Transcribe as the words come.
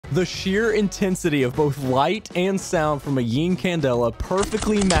The sheer intensity of both light and sound from a Ying Candela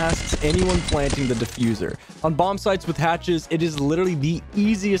perfectly masks anyone planting the diffuser. On bomb sites with hatches, it is literally the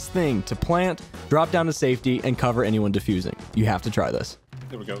easiest thing to plant, drop down to safety, and cover anyone diffusing. You have to try this.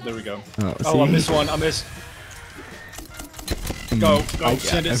 There we go. There we go. Oh, I missed one. I missed. Go.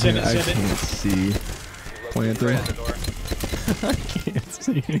 Send it. I can't see. Planting. I can't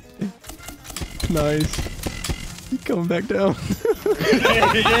see anything. Nice. He's coming back down.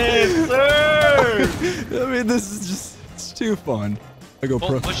 Yes, sir! I mean, this is just, it's too fun. I go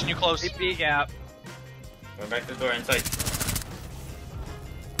pro. Pushing you close. B gap. Go back to the door inside.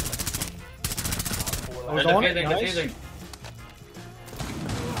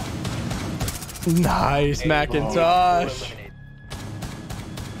 Nice. Nice, Macintosh.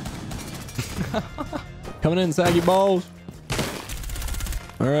 Coming in, saggy balls.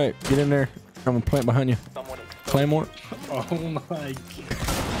 All right, get in there. I'm gonna plant behind you. Claymore. Oh my god.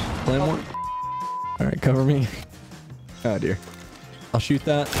 Claymore. All right, cover me. Oh dear. I'll shoot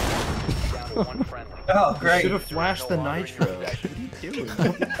that. Oh, great. Should have flashed the nitro. What are you doing?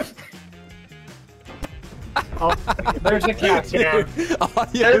 Oh, there's a cap cam.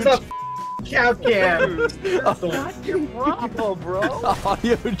 There's a cap cam. Not your problem, bro.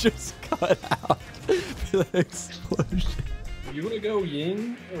 Audio just cut out. The explosion. You wanna go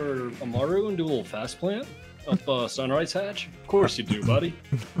Ying or Amaru and do a little fast plant up Sunrise Hatch? Of course you do, buddy.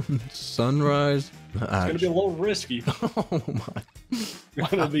 Sunrise. It's gonna be a little risky. Oh my. It's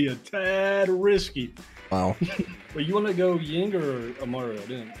gonna be a tad risky. Wow. But you wanna go Ying or Amaru? I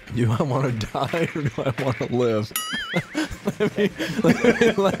didn't. Do I want to die or do I want to live?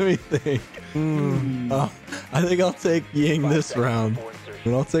 let me think. I think I'll take Ying this round,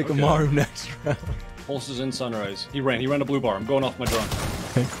 and I'll take Amaru next round. Pulse is in Sunrise. He ran a blue bar. I'm going off my drone.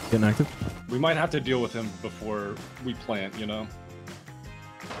 Okay, getting active. We might have to deal with him before we plant, you know?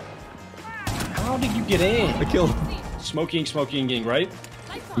 How did you get in? I killed him. Smoking, Ying, right?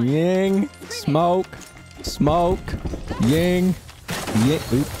 Ying, smoke, Ying,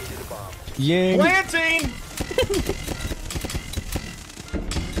 Ying, Ying. Planting!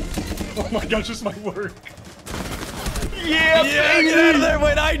 Oh my gosh, this might work. Yeah, Get out of there!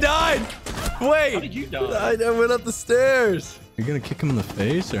 Wait, I died! Wait! How did you die? I went up the stairs. You're gonna kick him in the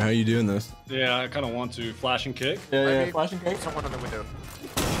face, or how are you doing this? Yeah, I kind of want to flash and kick. Yeah, flash and kick. Someone on the window.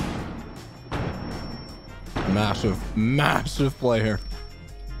 Massive play here.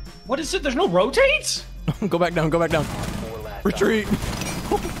 What is it? There's no rotates? Go back down, Retreat.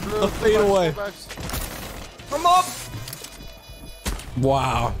 A fade away. I'm up!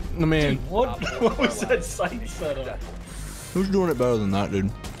 Wow. I mean, Dude, what was that sight setup? who's doing it better than that,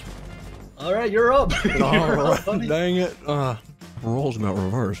 dude? Alright, you're up. You're up, buddy. Dang it. Rolls got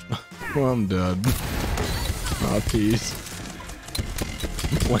reversed. Well, I'm dead. Peace.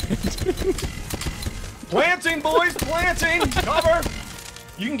 Planting, boys, planting! Cover!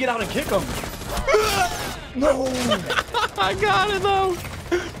 You can get out and kick them. No! I got it though.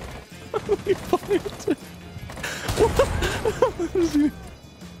 We planted.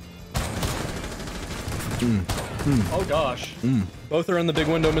 Oh gosh. Both are in the big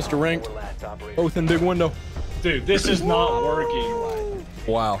window, Mr. Ranked. Both in big window. Dude, this is not working.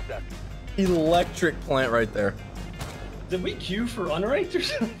 Wow. Electric plant right there. Did we queue for unranked or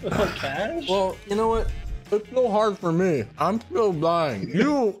something? On cash? Well, you know what? It's so hard for me. I'm still dying.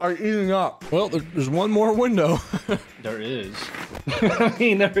 You are eating up. Well, there's one more window. There is. I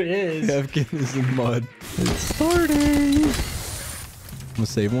mean, there is. Kevkin is in mud. It's starting. I'm gonna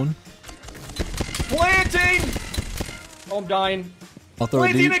save one. Planting! Oh, I'm dying. I'll throw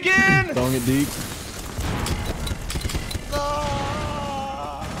it Planting deep. again! Throwing it deep.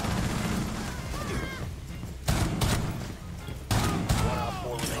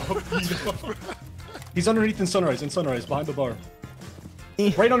 He's underneath in Sunrise, behind the bar.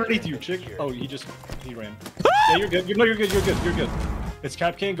 Right underneath you, chick. Oh, he ran. Yeah, you're good. You're good. It's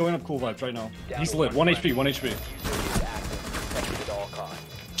Cap King going up cool vibes right now. He's lit. 1 HP, 1 HP.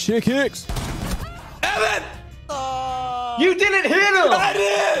 Chick hicks. Evan! You didn't hit him! I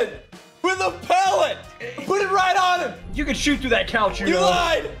did! With a pellet! Put it right on him! You can shoot through that couch, you You know.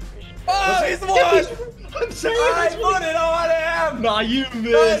 lied! Oh, he's the one! I'm saying I put it on him! Nah, you missed.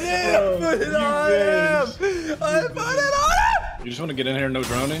 I did put it on missed. him! I put it on him! You just want to get in here, no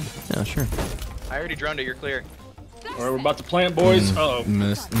droning? Yeah, sure. I already droned it. You're clear. All right, we're about to plant, boys. Uh-oh.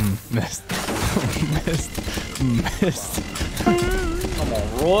 Missed. Missed. Come on,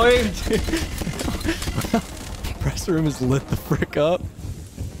 Roy. Press room is lit the frick up.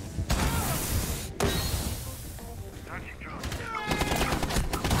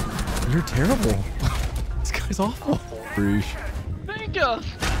 You're terrible. This guy's awful. Freest. Thank you.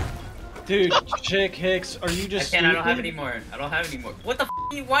 Dude, Chick Hicks, are you just? I don't have any more. I don't have any more. What the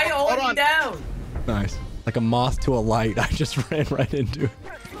f? Why hold me down? Nice. Like a moth to a light. I just ran right into it.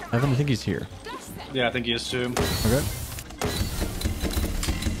 I think he's here. Yeah, I think he is too. Okay.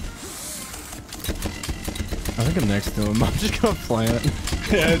 I think I'm next to him. I'm just gonna plant.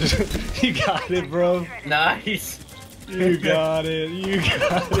 Yeah, just, you got it, bro. Nice. You got it. You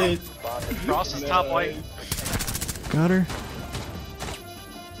got it. Cross is top white. Got her.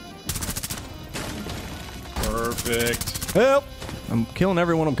 Perfect. Help! I'm killing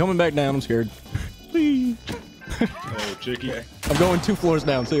everyone. I'm coming back down. I'm scared. Please. Oh, Chicky. I'm going 2 floors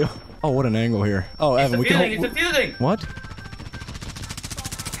down too. Oh, what an angle here. Oh, Evan, we can. He's defusing. What?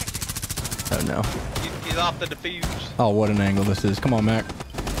 Oh no. He's off the defuse. Oh, what an angle this is. Come on, Mac.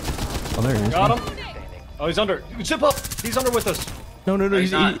 Oh, there he is. Got him. Oh, he's under. Zip up. He's under with us. No, no, no.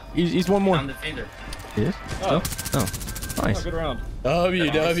 He's not. He's one more. I'm the defender. He is? Oh. Oh, nice. Oh, good round.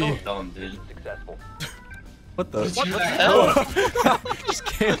 W. So dumb, dude. What the? What the hell? Just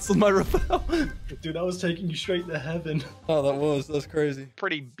canceled my rappel. Dude, I was taking you straight to heaven. Oh, that's crazy.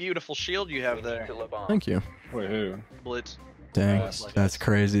 Pretty beautiful shield you have there. Thank you. Wait, who? Blitz. Dang, that's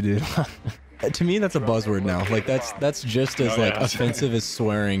crazy, dude. To me, that's a buzzword now. Like that's just as like offensive as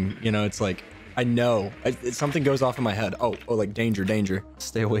swearing. You know, it's like I know something goes off in my head. Oh, like danger, danger.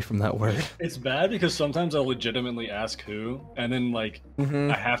 Stay away from that word. It's bad because sometimes I'll legitimately ask who, and then like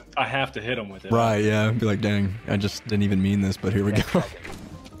I have to hit him with it. Right? Yeah. Be like, dang, I just didn't even mean this, but here we go.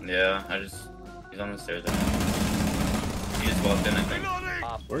 Yeah, he's on the stairs. He just walked in, I think.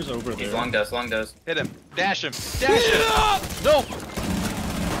 Where's over there? He's long dust, long dust. Hit him. Dash him. Dash him. No.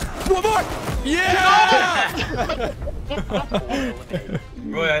 One more. Yeah.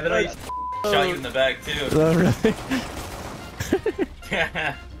 Roy, I thought I shot you in the back too. Oh, really?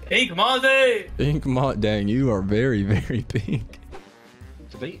 Pink Mozzie! Pink Mott, dang, you are very, very pink.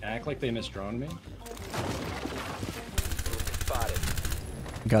 Did they act like they misdrawn me?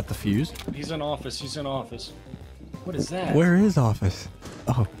 Got the fuse. He's in office. He's in office. What is that? Where is office?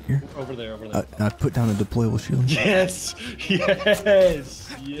 Oh, here. Over there. Over there. I put down a deployable shield. Yes.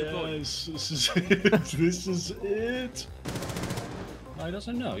 Yes. Yes. This is it. This is it. Oh, he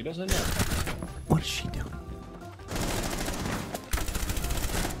doesn't know. He doesn't know. What is she doing?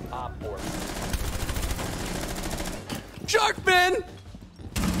 Shark fin!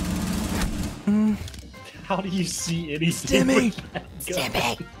 How do you see anything? Stimmy! with that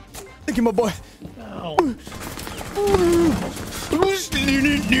gun? Stimmy! Thank you, my boy. Ow.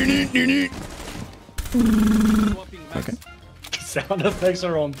 Okay. Sound effects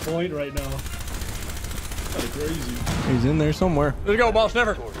are on point right now. Kind of crazy. He's in there somewhere. Let's go, boss.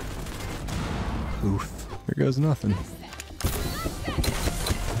 Never. Oof. Here goes nothing.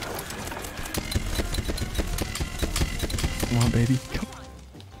 Come on, baby. Come on.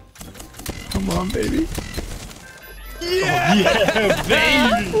 Come on, baby. Yeah, yeah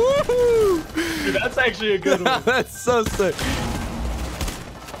baby. Woohoo! Dude, that's actually a good one. That's so sick.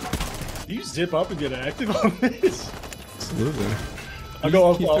 Do you zip up and get active on this? Absolutely. I'll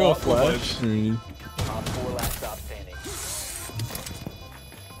go Can you throw a off the ledge. flash?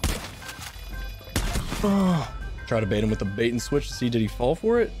 Oh. Try to bait him with the bait and switch to see did he fall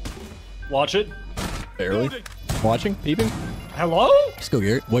for it? Watch it. Barely. Watching? Peeping? Hello? Let's go,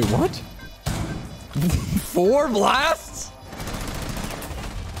 Garrett. Wait, what? 4 blasts?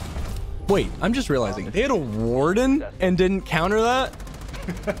 Wait, I'm just realizing they had a warden and didn't counter that?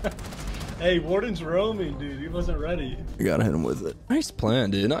 Hey, Warden's roaming, dude. He wasn't ready. You gotta hit him with it. Nice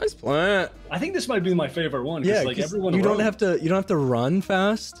plant, dude. Nice plant. I think this might be my favorite one. Yeah, like everyone you don't roamed. have to run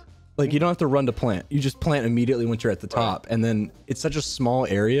fast. Like you don't have to run to plant. You just plant immediately once you're at the top, and then it's such a small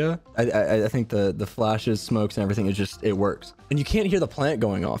area. I think the flashes, smokes, and everything it works. And you can't hear the plant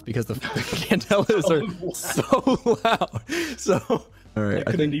going off because the candelas are so loud. So all right,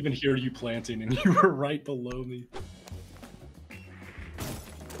 I couldn't even hear you planting, and you were right below me.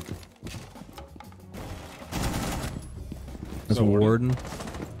 There's a warden.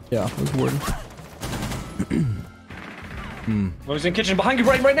 Yeah, there's a warden. Oh, he's in kitchen behind you,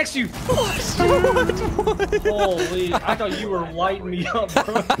 right next to you. Holy! I thought you were lighting me up,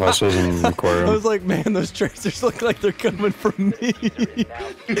 bro. This doesn't require I was like, man, those tracers look like they're coming from me.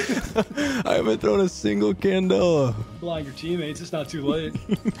 I haven't thrown a single candela. Blind your teammates. It's not too late.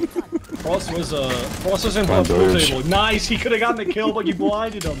 Frost was in Blind pool doors. table. Nice. He could have gotten the kill, but you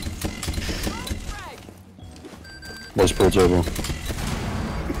blinded him. Let's pull table.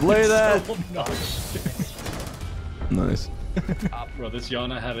 Lay that. Oh, no. Nice. Bro, this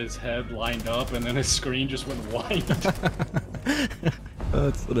Yana had his head lined up, and then his screen just went white.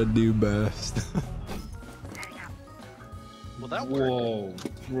 That's what I do best. We'll that work? Whoa.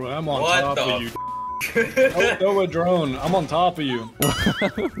 Bro, I'm on What top the of you. Oh, throw a drone. I'm on top of you.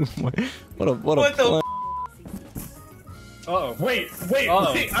 what a What the plan. Uh-oh. Wait,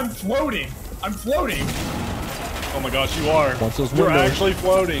 Uh-oh. I'm floating. I'm floating. Oh my gosh, you are. Watch those You're windows. actually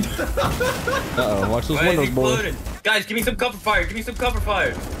floating. Uh-oh, watch those Why is windows, he boy. floating? Guys, give me some cover fire. Give me some cover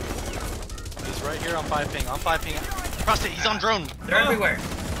fire. He's right here on 5 ping. On 5 ping. Trust it. He's on drone. They're everywhere.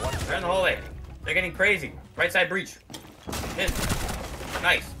 They're in the hallway. They're getting crazy. Right side breach. In.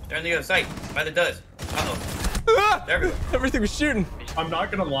 Nice. They're on the other side. By the does. Uh-oh. They're everywhere. Everything was shooting. I'm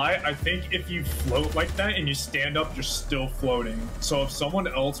not gonna lie, I think if you float like that and you stand up, you're still floating. So if someone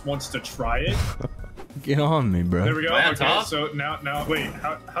else wants to try it, Get on me, bro. there we go. Am I on Okay, top? so now, wait,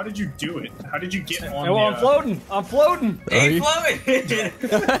 how did you do it? How did you get on Oh, the, I'm floating. I'm floating. Are He's you- floating.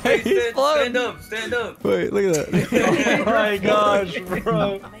 Hey, He's floating. stand up. Stand up. Wait, look at that. Oh my gosh,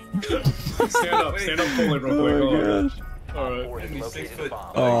 bro. Stand up fully real Oh quick. my Hold on. gosh. Alright. Give me 6 foot.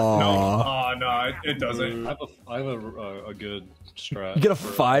 Aww. No, it doesn't. I have a good strat. You get a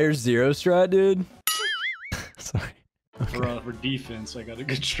fire zero strat, dude? Sorry. For defense, I got a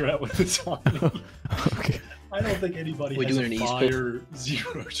good strat with the Tommy. Okay. I don't think anybody We has doing a an East fire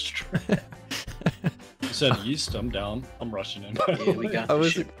zero strat. You said East, I'm down. I'm rushing in. Yeah, we got I this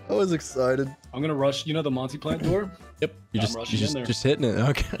was shit. I was excited. I'm gonna rush, you know the Monty plant door? Yep. You I'm just rushing in there. just hitting it.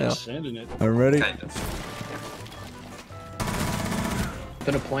 Okay. Now. Sanding it. I'm ready. Kind of.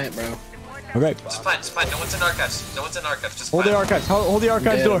 Gonna plant, bro. Okay. Just plant. No one's in archives. No one's in archives. Just Hold the plant. archives. Hold the I'm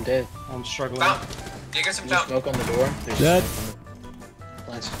archives dead, door. I'm dead. I'm struggling. Fountain. You get some There's fountain. smoke on the door. There's Dead. smoke on the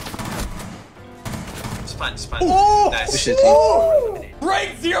plants. Just plant. Just plant. This Nice. shit's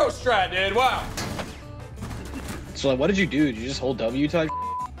Great zero strat, dude. Wow. So like, what did you do? Did you just hold W type?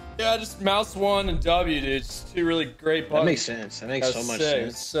 Yeah, just mouse one and W, dude. It's two really great buttons. That makes sense. That makes so much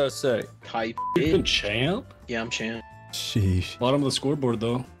sense. It's so sick. Type You've been it. champ? Yeah, I'm champ. Sheesh. Bottom of the scoreboard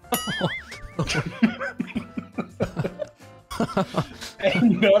though.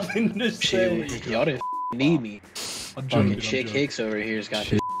 Ain't nothing to say. Shit, y'all didn't need me. I'm Fucking joking, I'm Chick joking. Hicks over here's got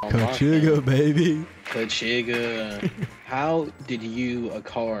Shit, this on Cochiga, baby. Cochiga. How did you, a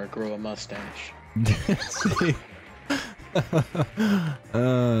car, grow a mustache? See?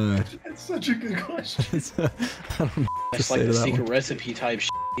 That's such a good question. It's, I don't know what to That's say like to the that secret one. recipe type shit.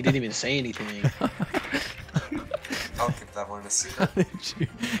 He didn't even say anything. I'll keep that one a secret. How did you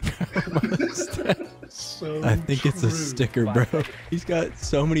grow a mustache? So I think it's a true. sticker, bro. He's got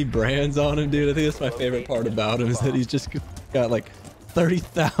so many brands on him, dude. I think that's my favorite part about him is that he's just got like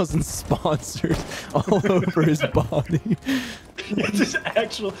 30,000 sponsors all over his body. It's just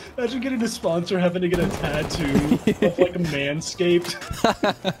actual. Imagine getting a sponsor having to get a tattoo of like a manscaped.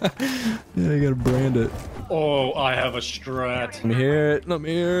 Yeah, you gotta brand it. Oh, I have a strat. Let me hear it. Let me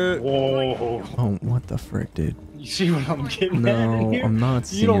hear it. Whoa. Oh, what the frick, dude? You see what I'm getting at in No, here? I'm not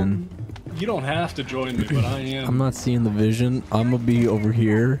You seeing. don't have to join me, but I am. I'm not seeing the vision. I'm gonna be over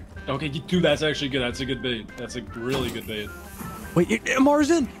here. Okay, dude, that's actually good. That's a good bait. That's a really good bait. Wait, Amar's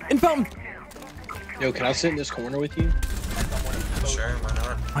in fountain. Yo, can I sit in this corner with you? Sure, why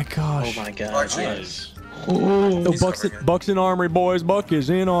not? My gosh. Oh my god. Actually, Nice. No, He's Buck's over here. Buck's in armory, boys. Buck is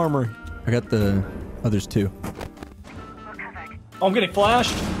in armory. I got the others too. Oh, I'm getting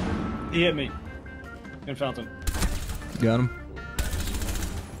flashed. He hit me. In fountain. Got him.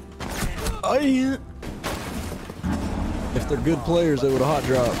 Oh yeah. If they're good players, they would hot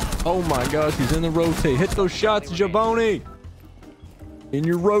drop. Oh my gosh, he's in the rotate. Hit those shots, Jaboni. In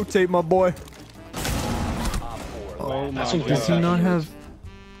your rotate, my boy. Oh my god. Does he not have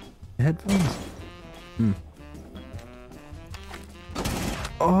headphones?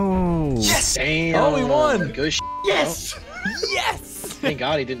 Oh. Yes! Damn. Oh, we won. Good shit. Yes! Yes. Thank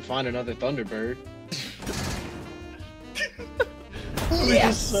God he didn't find another Thunderbird.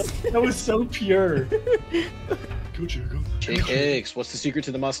 Yes! That was so pure. Go, Chico. Chick Hicks, what's the secret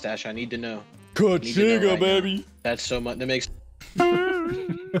to the mustache? I need to know. Need to know Cochiga, right baby. That's so much. That makes.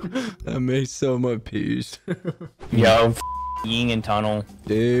 That makes so much peace. Yo, Ying and Tunnel.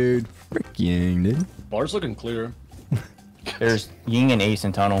 Dude, frick Yang, dude. Bar's looking clear. There's Ying and Ace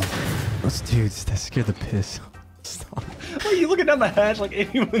and Tunnel. Those dudes, that scared the piss. Stop. Why are you looking down the hatch like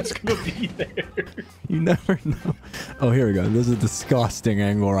anyone's gonna be there? You never know. Oh, here we go. This is a disgusting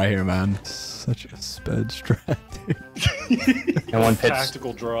angle right here, man. Such a sped strat, dude. And one pits.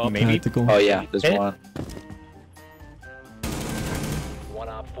 Tactical drop. Maybe. Tactical. Oh yeah, there's Hit. one.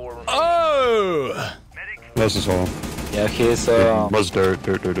 Oh! This is all. Yeah, he's Was dirt.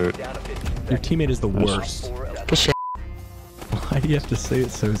 Your teammate is the worst. Why do you have to say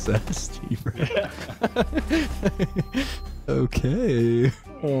it so zesty, bro? Okay.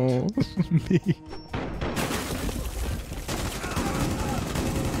 Oh, me.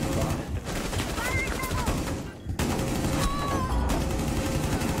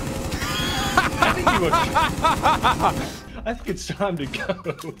 I think it's time to go.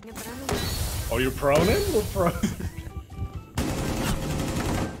 Oh, you're proning? We're proning.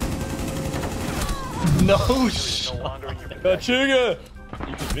 No shot. Kachuga!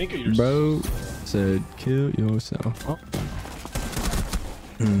 You can think of yourself. Bro said kill yourself. Oh.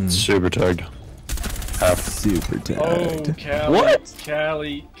 Super tagged. Half. Super tagged. Oh, Callie. What?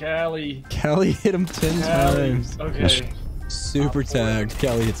 Callie. Callie hit him 10 times. Okay. Super tagged.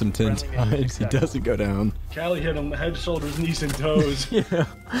 Callie hits him 10 times. He doesn't go down. Callie hit him head, shoulders, knees, and toes. Yeah.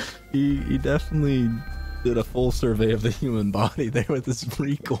 He definitely did a full survey of the human body there with his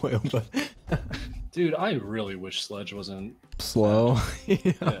recoil, but Dude, I really wish Sledge wasn't slow.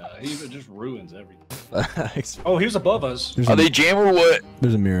 Yeah, he just ruins everything. Oh, he was above us. Are they jam or what?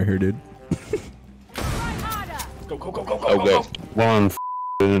 There's a mirror here, dude. Go, go, go, go, go, Okay. go, go. One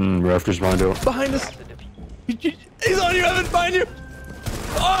in rafters behind you. Behind us. He's on you, Evan. Behind you.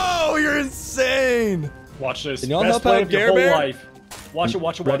 Oh, you're insane. Watch this. Can y'all Best help play out of your Gare whole Bear? life. Watch it,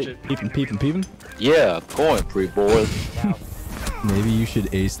 watch it, watch it. Peeping. Yeah, going pretty boy. Maybe you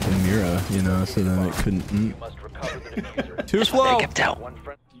should ace the mirror, you know, so then it couldn't. Too slow. You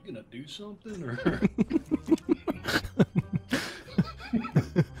gonna do something or?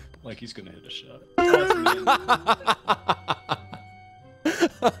 Like he's gonna hit a shot.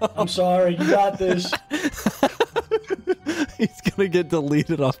 I'm sorry, you got this. He's gonna get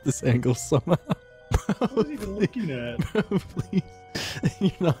deleted off this angle somehow. What are you even looking at? Please.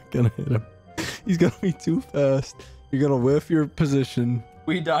 You're not gonna hit him. He's gonna be too fast. You're gonna whiff your position.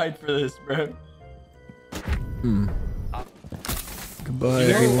 We died for this, bro. Goodbye,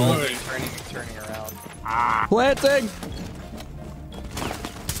 everyone. Turning around. Planting!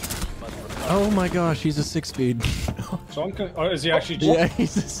 Oh my gosh, he's a 6-speed. So I'm oh, is he actually cheap? Yeah,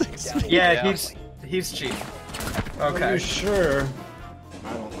 he's a 6-speed. Yeah, he's cheap. Are you sure?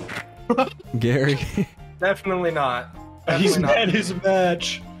 Gary. Definitely not. He's mad his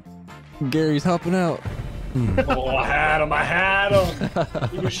match. Gary's hopping out. Oh, I had him.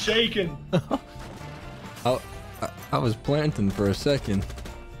 He was shaking. I was planting for a second.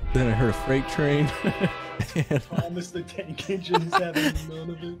 Then I heard a freight train. And Thomas the Tank Engine is having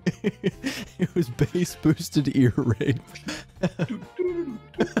none of it. it was bass boosted ear rape.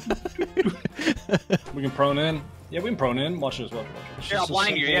 We can prone in. Yeah, we can prone in. Watch this, watch this. Yeah, I'm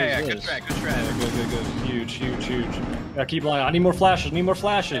blind you. Yeah, good track, good track. Good. Huge. Yeah, keep lying. I need more flashes.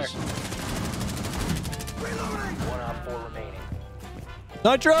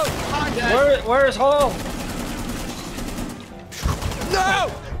 Nitro! Where's Hall?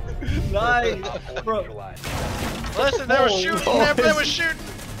 No! Nice, bro. Listen, they were shooting. They were shooting.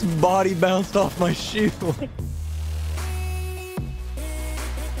 His body bounced off my shoe.